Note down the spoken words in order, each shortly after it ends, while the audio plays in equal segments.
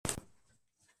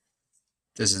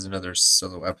This is another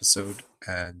solo episode,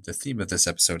 and the theme of this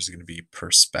episode is going to be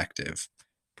perspective.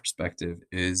 Perspective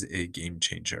is a game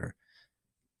changer.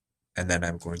 And then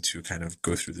I'm going to kind of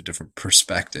go through the different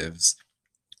perspectives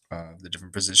of the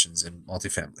different positions in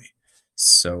multifamily.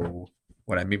 So,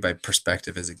 what I mean by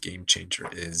perspective as a game changer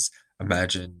is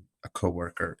imagine a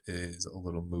coworker is a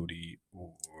little moody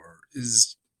or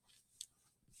is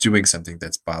doing something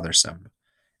that's bothersome,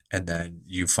 and then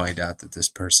you find out that this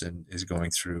person is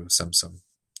going through some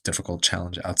difficult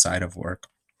challenge outside of work.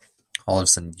 All of a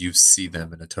sudden you see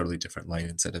them in a totally different light.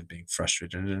 Instead of being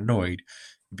frustrated and annoyed,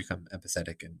 you become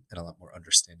empathetic and a lot more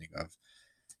understanding of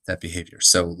that behavior.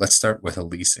 So let's start with a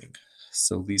leasing.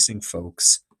 So leasing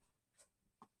folks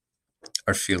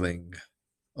are feeling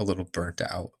a little burnt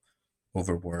out,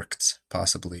 overworked,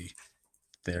 possibly.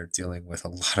 They're dealing with a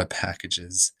lot of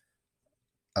packages,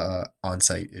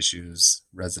 on-site issues,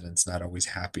 residents not always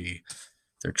happy.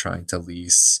 They're trying to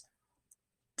lease.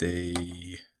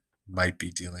 They might be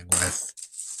dealing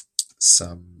with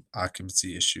some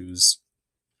occupancy issues.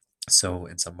 So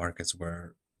in some markets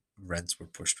where rents were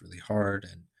pushed really hard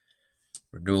and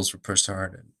renewals were pushed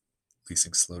hard and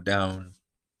leasing slowed down,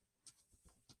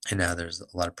 and now there's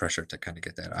a lot of pressure to kind of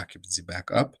get that occupancy back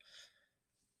up.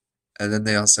 And then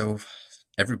they also,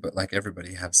 everybody like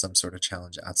everybody, have some sort of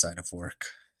challenge outside of work.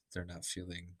 They're not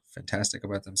feeling fantastic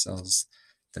about themselves.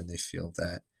 Then they feel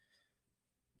that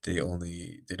they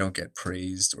don't get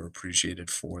praised or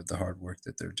appreciated for the hard work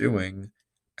that they're doing,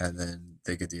 and then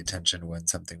they get the attention when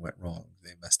something went wrong.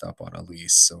 They messed up on a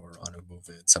lease or on a move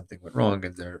in, something went wrong,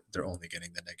 and they're only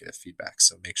getting the negative feedback.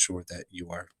 So make sure that you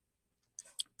are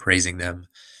praising them,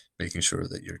 making sure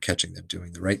that you're catching them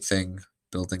doing the right thing,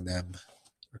 building them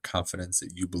or confidence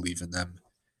that you believe in them,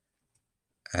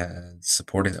 and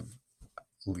supporting them.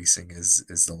 Leasing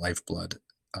is the lifeblood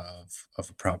of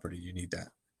a property. You need that.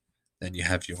 Then you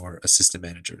have your assistant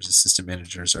managers. Assistant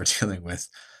managers are dealing with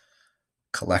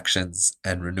collections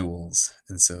and renewals,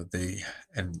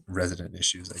 and resident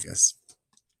issues, I guess.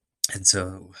 And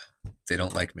so they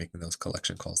don't like making those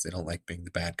collection calls. They don't like being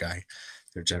the bad guy.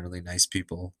 They're generally nice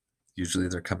people. Usually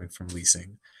they're coming from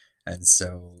leasing. And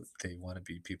so they want to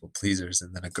be people pleasers.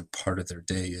 And then a good part of their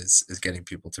day is getting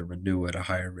people to renew at a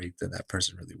higher rate than that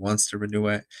person really wants to renew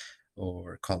at,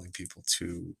 or calling people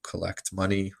to collect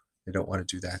money. They don't want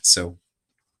to do that. So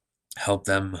help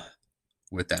them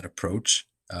with that approach.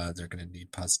 They're going to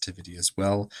need positivity as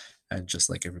well. And just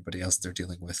like everybody else, they're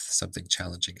dealing with something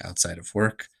challenging outside of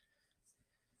work.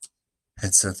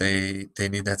 And so they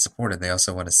need that support, and they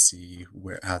also want to see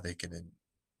how they can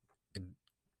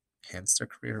enhance their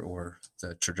career or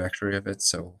the trajectory of it.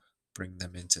 So bring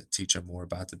them in to teach them more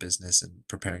about the business, and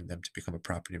preparing them to become a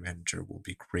property manager will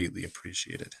be greatly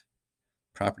appreciated.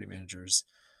 Property managers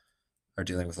are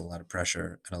dealing with a lot of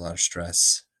pressure and a lot of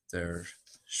stress. They're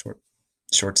short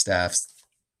short staffed,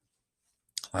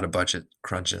 a lot of budget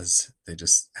crunches. They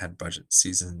just had budget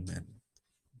season, and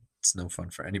it's no fun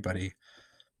for anybody.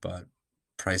 But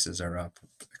prices are up,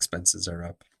 expenses are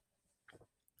up,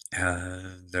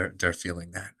 and they're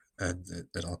feeling that, and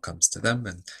it all comes to them.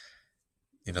 And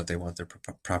they want their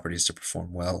properties to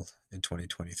perform well in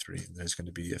 2023. And there's going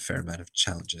to be a fair amount of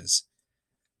challenges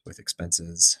with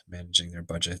expenses, managing their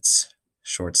budgets,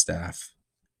 short staff,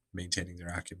 maintaining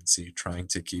their occupancy, trying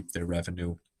to keep their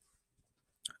revenue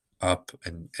up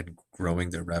and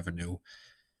growing their revenue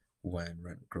when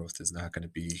rent growth is not going to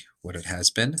be what it has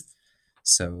been.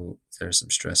 So there's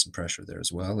some stress and pressure there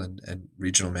as well. And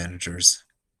regional managers,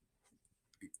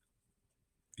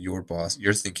 your boss,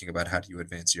 you're thinking about how do you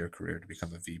advance your career to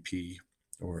become a VP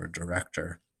or a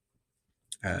director.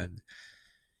 And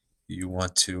you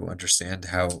want to understand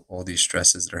how all these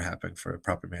stresses that are happening for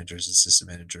property managers, assistant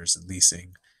managers, and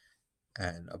leasing,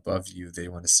 and above you, they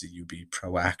want to see you be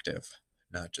proactive,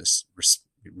 not just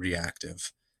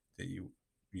reactive. That you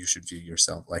should view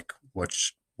yourself like what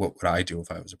would I do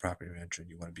if I was a property manager? And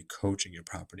you want to be coaching your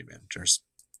property managers,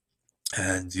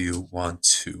 and you want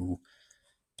to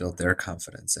build their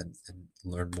confidence and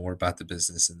learn more about the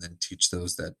business, and then teach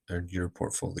those that are in your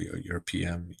portfolio, your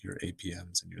PM, your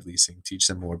APMs, and your leasing, teach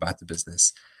them more about the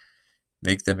business,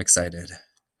 make them excited,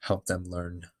 help them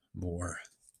learn more.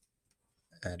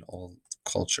 And all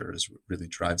culture is really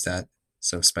drives that.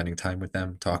 So spending time with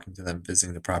them, talking to them,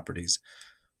 visiting the properties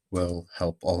will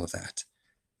help all of that.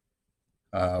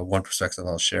 One perspective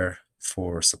I'll share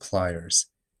for suppliers,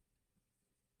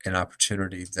 an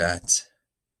opportunity that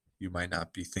you might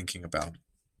not be thinking about,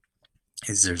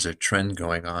 is there's a trend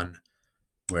going on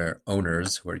where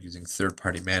owners who are using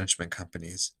third-party management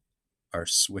companies are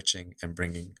switching and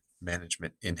bringing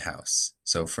management in-house.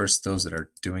 So first, those that are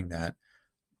doing that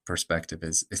perspective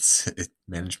is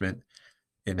management.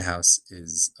 in-house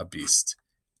is a beast.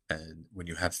 And when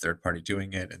you have third party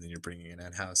doing it and then you're bringing it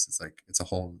in-house, it's like it's a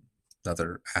whole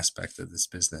other aspect of this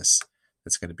business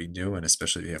that's going to be new. And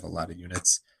especially if you have a lot of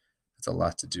units, it's a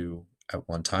lot to do at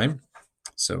one time.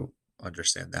 So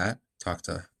understand that. Talk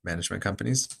to management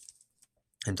companies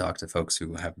and talk to folks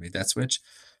who have made that switch.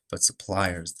 But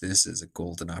suppliers, this is a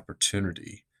golden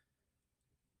opportunity.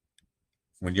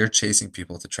 When you're chasing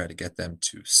people to try to get them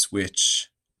to switch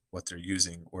what they're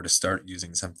using or to start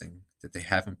using something that they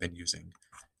haven't been using,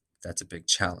 that's a big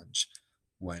challenge.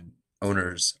 When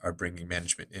owners are bringing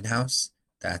management in-house,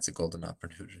 that's a golden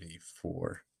opportunity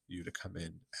for you to come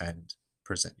in and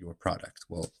present your product.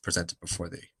 Well, present it before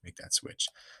they make that switch.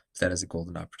 That is a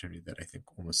golden opportunity that I think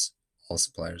almost all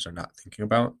suppliers are not thinking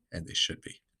about, and they should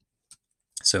be.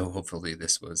 So hopefully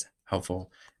this was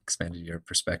helpful, expanded your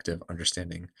perspective,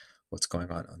 understanding what's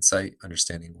going on site,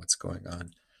 understanding what's going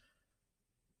on,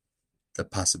 the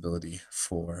possibility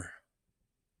for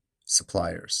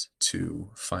suppliers to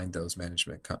find those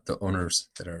the owners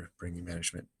that are bringing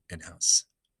management in-house.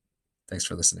 Thanks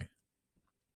for listening.